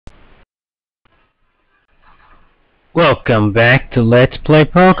Welcome back to Let's Play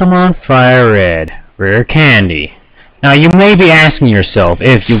Pokemon Fire Red, Rare Candy. Now you may be asking yourself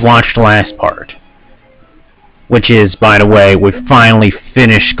if you watched the last part. Which is, by the way, we finally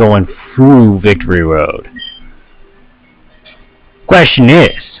finished going through Victory Road. Question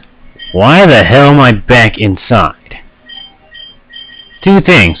is, why the hell am I back inside? Two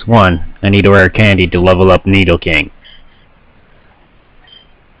things. One, I need a Rare Candy to level up Nidoking.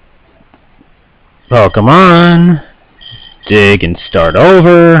 Pokemon. Dig and start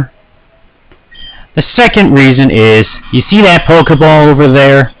over. The second reason is, you see that Pokeball over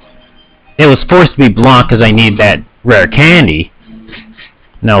there? It was forced to be blocked because I need that Rare Candy.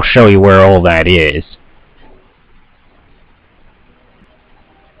 And I'll show you where all that is.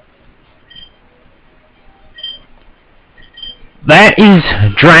 That is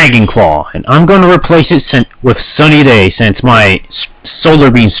Dragon Claw, and I'm going to replace it with Sunny Day since my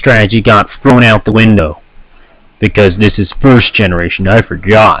Solar Beam strategy got thrown out the window. Because this is first generation, I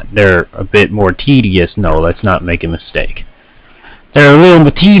forgot. They're a bit more tedious. No, let's not make a mistake. They're a little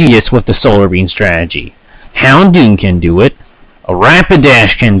more tedious with the Solar Beam strategy. Houndoom can do it. A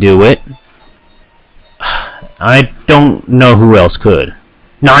Rapidash can do it. I don't know who else could.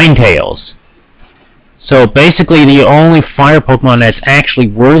 Ninetales. So basically the only fire Pokemon that's actually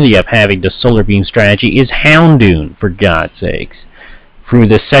worthy of having the Solar Beam strategy is Houndoom, for God's sakes. For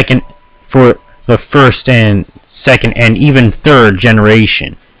the first and second and even third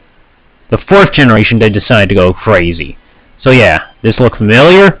generation. The fourth generation they decided to go crazy. So yeah, this look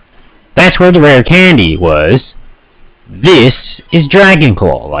familiar? That's where the Rare Candy was. This is Dragon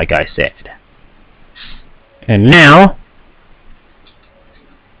Claw, like I said. And now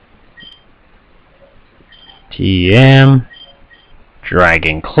TM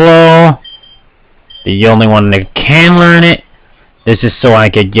Dragon Claw. The only one that can learn it. This is so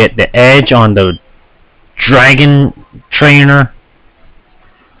I could get the edge on the Dragon Trainer.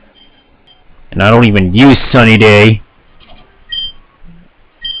 And I don't even use Sunny Day.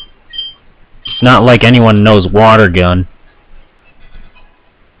 It's not like anyone knows Water Gun.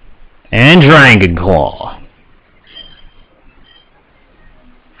 And Dragon Claw.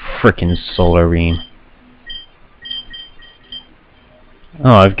 Frickin' Solar Beam.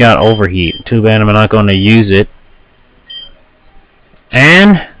 Oh, I've got Overheat. Too bad I'm not going to use it.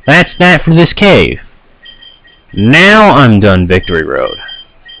 And that's that for this cave. Now I'm done Victory Road.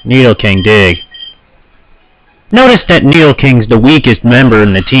 Nidoking, dig. Notice that Nidoking's the weakest member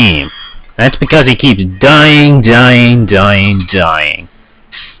in the team. That's because he keeps dying.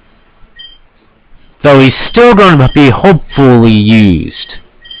 Though he's still going to be hopefully used.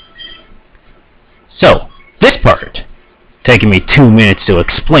 So, this part, taking me 2 minutes to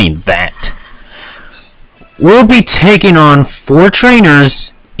explain that, we'll be taking on 4 trainers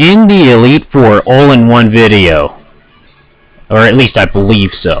in the Elite Four all in one video. Or at least I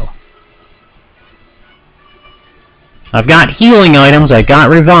believe so. I've got healing items, I got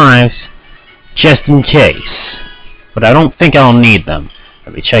revives, just in case. But I don't think I'll need them.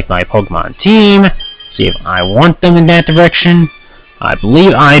 Let me check my Pokemon team, see if I want them in that direction. I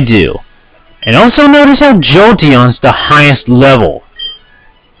believe I do. And also notice how Jolteon's the highest level.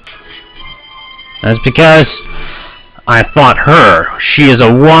 That's because I fought her. She is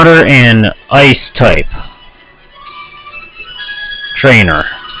a water and ice type trainer.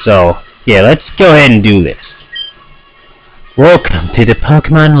 So, yeah, let's go ahead and do this. Welcome to the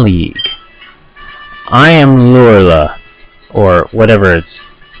Pokemon League. I am Lurla, or whatever it's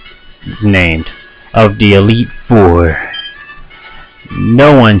named, of the Elite Four.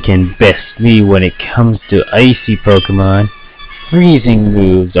 No one can best me when it comes to icy Pokemon. Freezing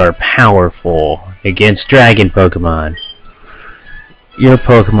moves are powerful against Dragon Pokemon. Your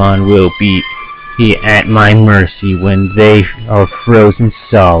Pokemon will be at my mercy when they are frozen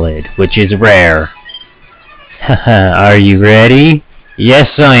solid, which is rare. Haha, are you ready? Yes,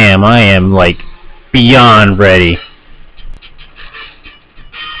 I am. I am, like, beyond ready.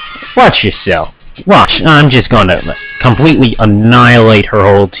 Watch yourself. Watch. I'm just gonna completely annihilate her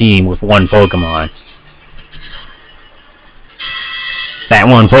whole team with one Pokemon. That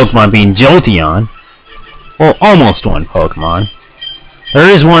one Pokemon being Jolteon. Well, almost one Pokemon. There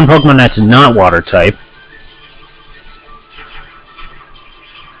is one Pokemon that's not water type.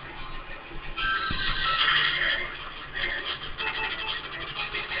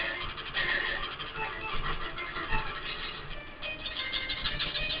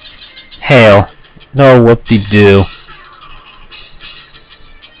 Hail. Oh, whoop-de-doo.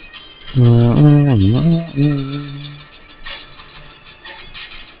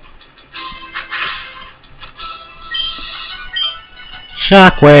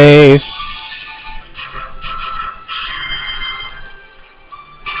 Shockwave.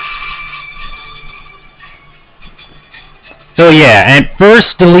 So yeah, at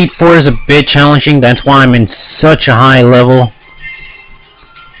first Elite 4 is a bit challenging, that's why I'm in such a high level.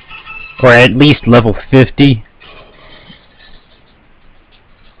 Or at least level 50.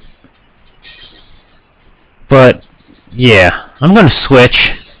 But, yeah, I'm gonna switch.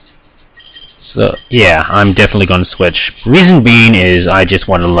 So, yeah, I'm definitely gonna switch. Reason being is I just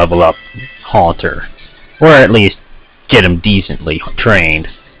want to level up Haunter. Or at least get him decently trained.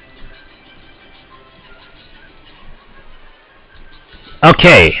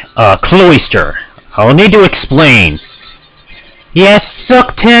 Okay, Cloyster. I'll need to explain. He has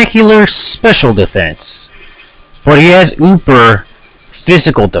spectacular special defense, but he has uber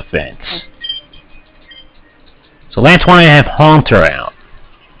physical defense. So that's why I have Haunter out.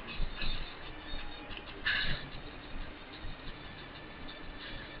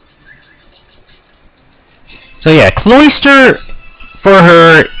 So yeah, Cloyster for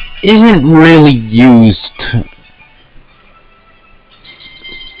her isn't really used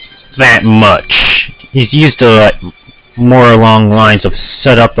that much. He's used to more along lines of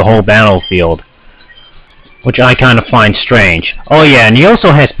set up the whole battlefield, which I kind of find strange. Oh yeah, and he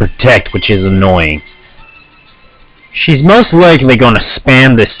also has Protect, which is annoying. She's most likely going to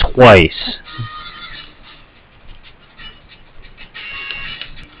spam this twice.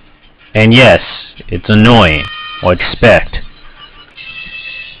 And yes, it's annoying. Or expect.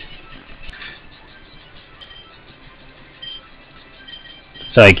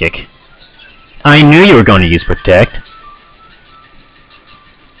 Psychic. I knew you were going to use Protect.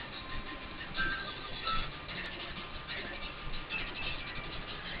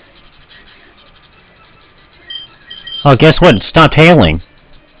 Oh, guess what? It stopped hailing.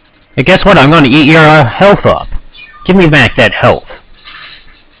 Hey, guess what? I'm going to eat your health up. Give me back that health.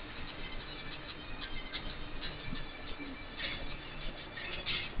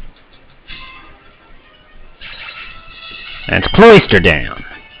 That's Cloyster down.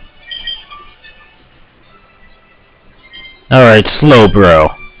 Alright,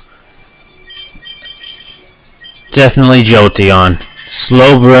 Slowbro. Definitely Jolteon.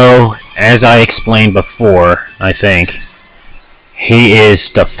 Slowbro, as I explained before, I think, he is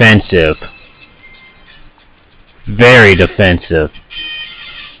defensive. Very defensive.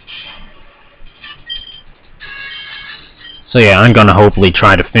 So yeah, I'm gonna hopefully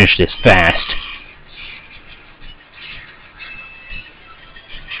try to finish this fast.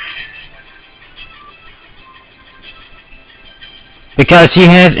 Because he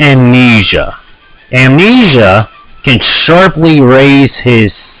has Amnesia. Amnesia can sharply raise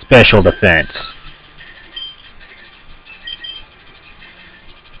his special defense.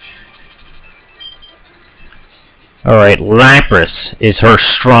 Alright, Lapras is her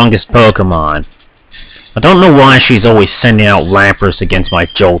strongest Pokemon. I don't know why she's always sending out Lapras against my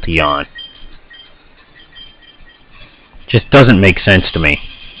Jolteon. Just doesn't make sense to me.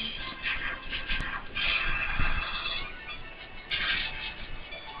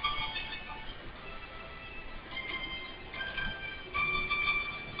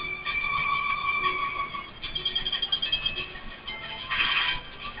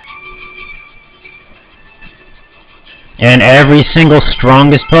 And every single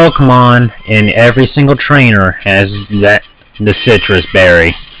strongest Pokemon in every single trainer has the Citrus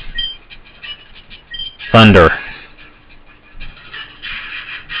Berry. Thunder.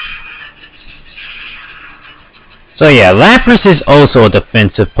 So yeah, Lapras is also a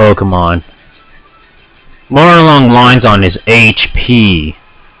defensive Pokemon. More along lines on his HP.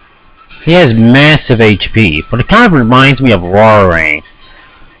 He has massive HP, but it kind of reminds me of Roarang.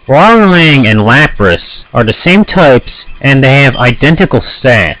 Roarang and Lapras are the same types, and they have identical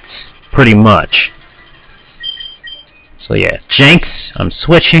stats, pretty much. So yeah, Jynx, I'm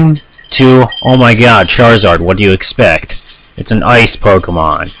switching to, oh my god, Charizard, what do you expect? It's an ice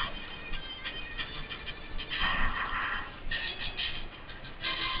Pokemon.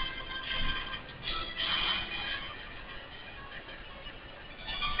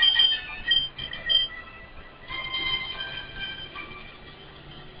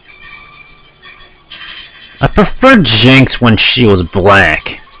 I preferred Jynx when she was black.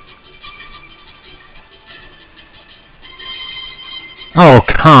 Oh,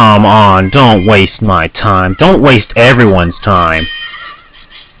 come on, don't waste my time. Don't waste everyone's time.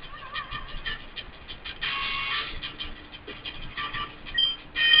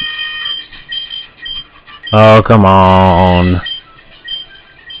 Oh, come on.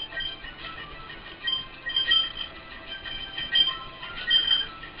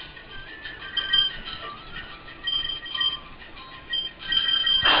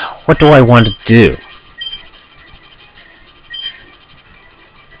 What do I want to do?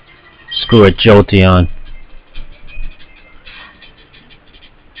 Screw it, Jolteon.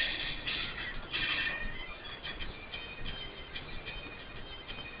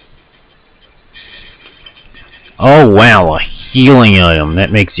 Oh wow, a healing item.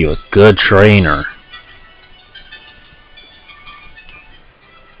 That makes you a good trainer.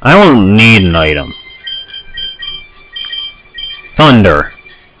 I won't need an item. Thunder.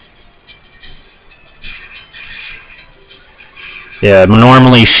 Yeah,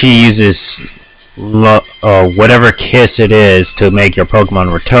 normally she uses whatever kiss it is to make your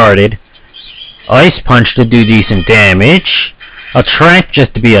Pokemon retarded. Ice Punch to do decent damage. Attract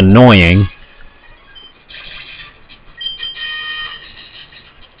just to be annoying.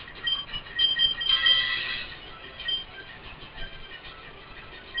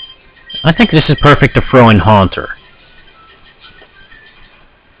 I think this is perfect to throw in Haunter.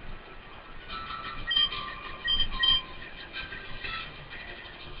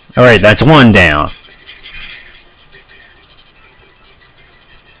 Alright, that's one down.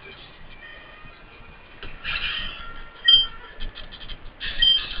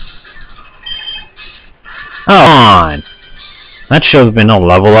 Oh, on. That should have been a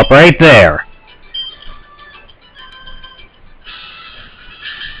level up right there.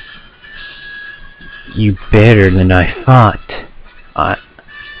 You better than I thought.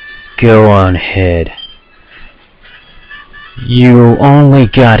 Go on ahead. You only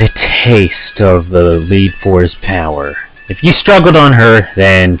got a taste of the Elite Four's power. If you struggled on her,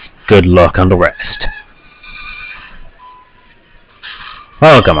 then good luck on the rest.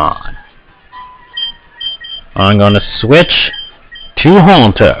 Pokemon. I'm gonna switch to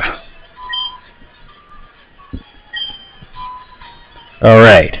Haunter.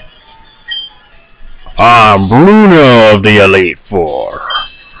 Alright. I'm Bruno of the Elite Four.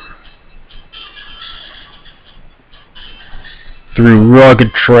 Through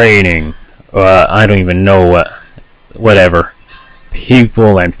rugged training, I don't even know whatever,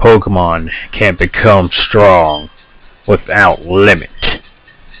 people and Pokemon can become strong without limit.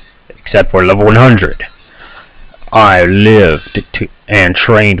 Except for level 100. I lived and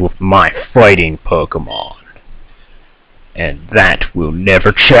trained with my fighting Pokemon. And that will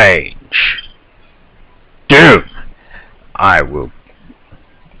never change. Dude, I will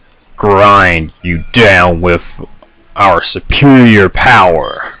grind you down with our superior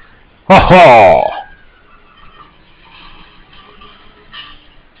power. Ha ha!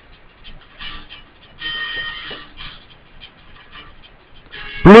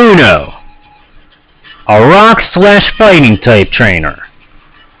 Bruno, a rock/fighting type trainer.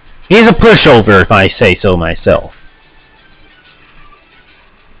 He's a pushover if I say so myself.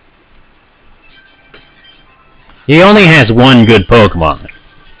 He only has one good Pokemon.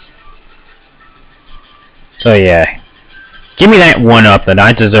 So yeah, give me that one up that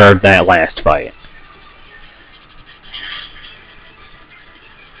I deserved that last fight.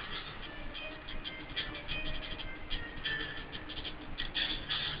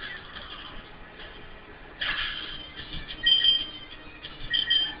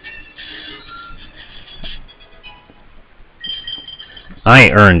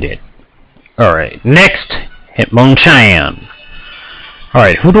 I earned it. Alright, next, Hitmonchan.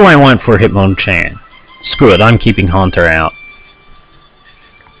 Alright, who do I want for Hitmonchan? Screw it, I'm keeping Haunter out.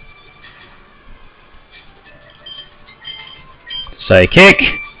 Psychic.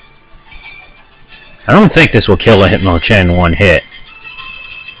 I don't think this will kill a Hitmonchan in one hit.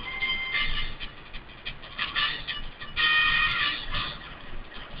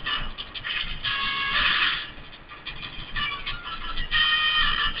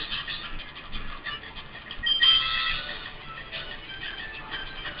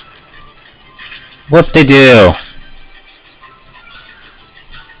 Whoop-de-doo.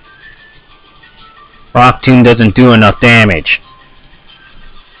 Rock Tomb doesn't do enough damage.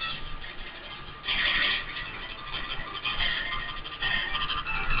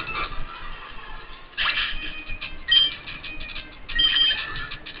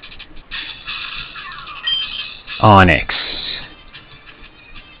 Onyx.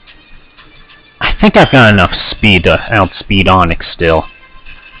 I think I've got enough speed to outspeed Onyx still.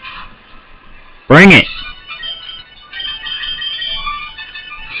 Bring it!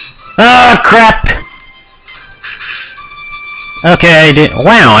 Ah, crap! Okay,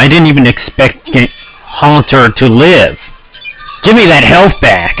 wow, I didn't even expect Haunter to live. Give me that health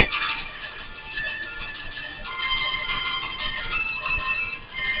back!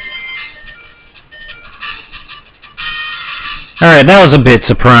 Alright, that was a bit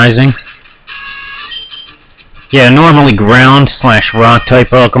surprising. Yeah, normally ground/rock type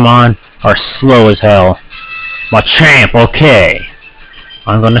Pokemon are slow as hell. Machamp, okay.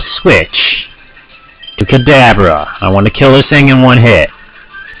 I'm gonna switch to Kadabra. I want to kill this thing in one hit.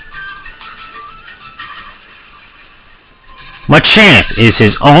 Machamp is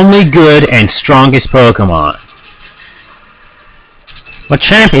his only good and strongest Pokemon.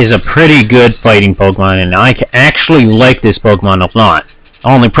 Machamp is a pretty good fighting Pokemon, and I actually like this Pokemon a lot. The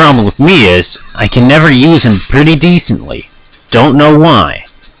only problem with me is, I can never use him pretty decently. Don't know why.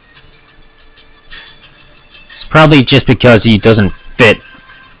 It's probably just because he doesn't fit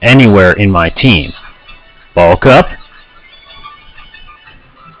anywhere in my team. Bulk up.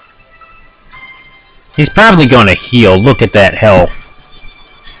 He's probably gonna heal. Look at that health.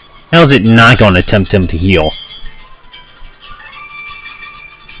 How's it not gonna attempt him to heal?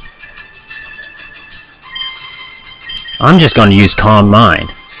 I'm just gonna use Calm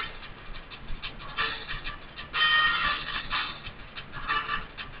Mind.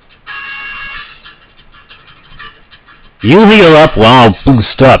 You heal up while I'll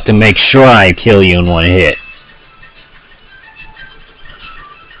boost up to make sure I kill you in one hit.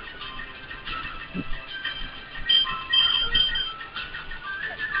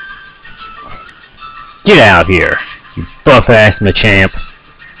 Get out here, you buff-ass Machamp.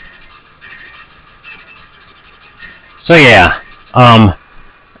 So yeah,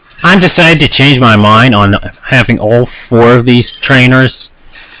 I decided to change my mind on having all 4 of these trainers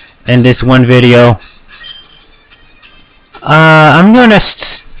in this one video. I'm gonna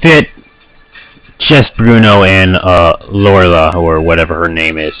fit just Bruno and Lorla, or whatever her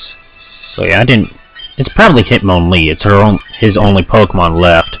name is. So yeah, it's probably Hitmonlee. It's his only Pokemon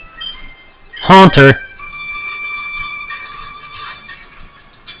left. Haunter.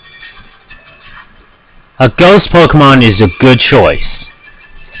 A ghost Pokemon is a good choice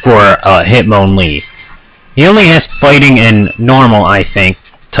for Hitmonlee. He only has fighting and normal, I think,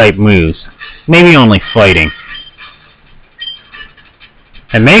 type moves. Maybe only fighting.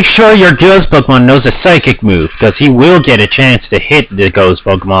 And make sure your ghost Pokemon knows a psychic move, because he will get a chance to hit the ghost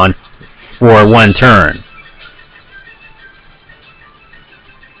Pokemon for 1 turn.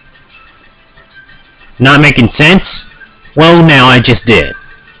 Not making sense? Well, now I just did.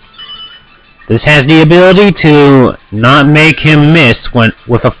 This has the ability to not make him miss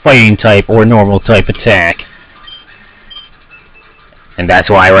with a fighting type or normal type attack. And that's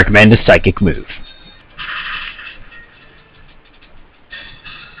why I recommend a psychic move.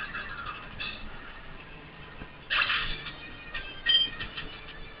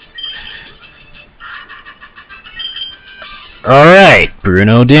 Alright,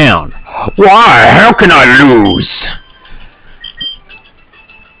 Bruno down. Why? How can I lose?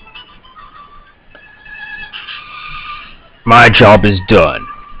 My job is done.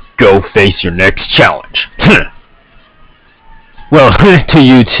 Go face your next challenge. Well, to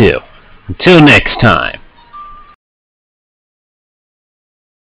you too. Until next time.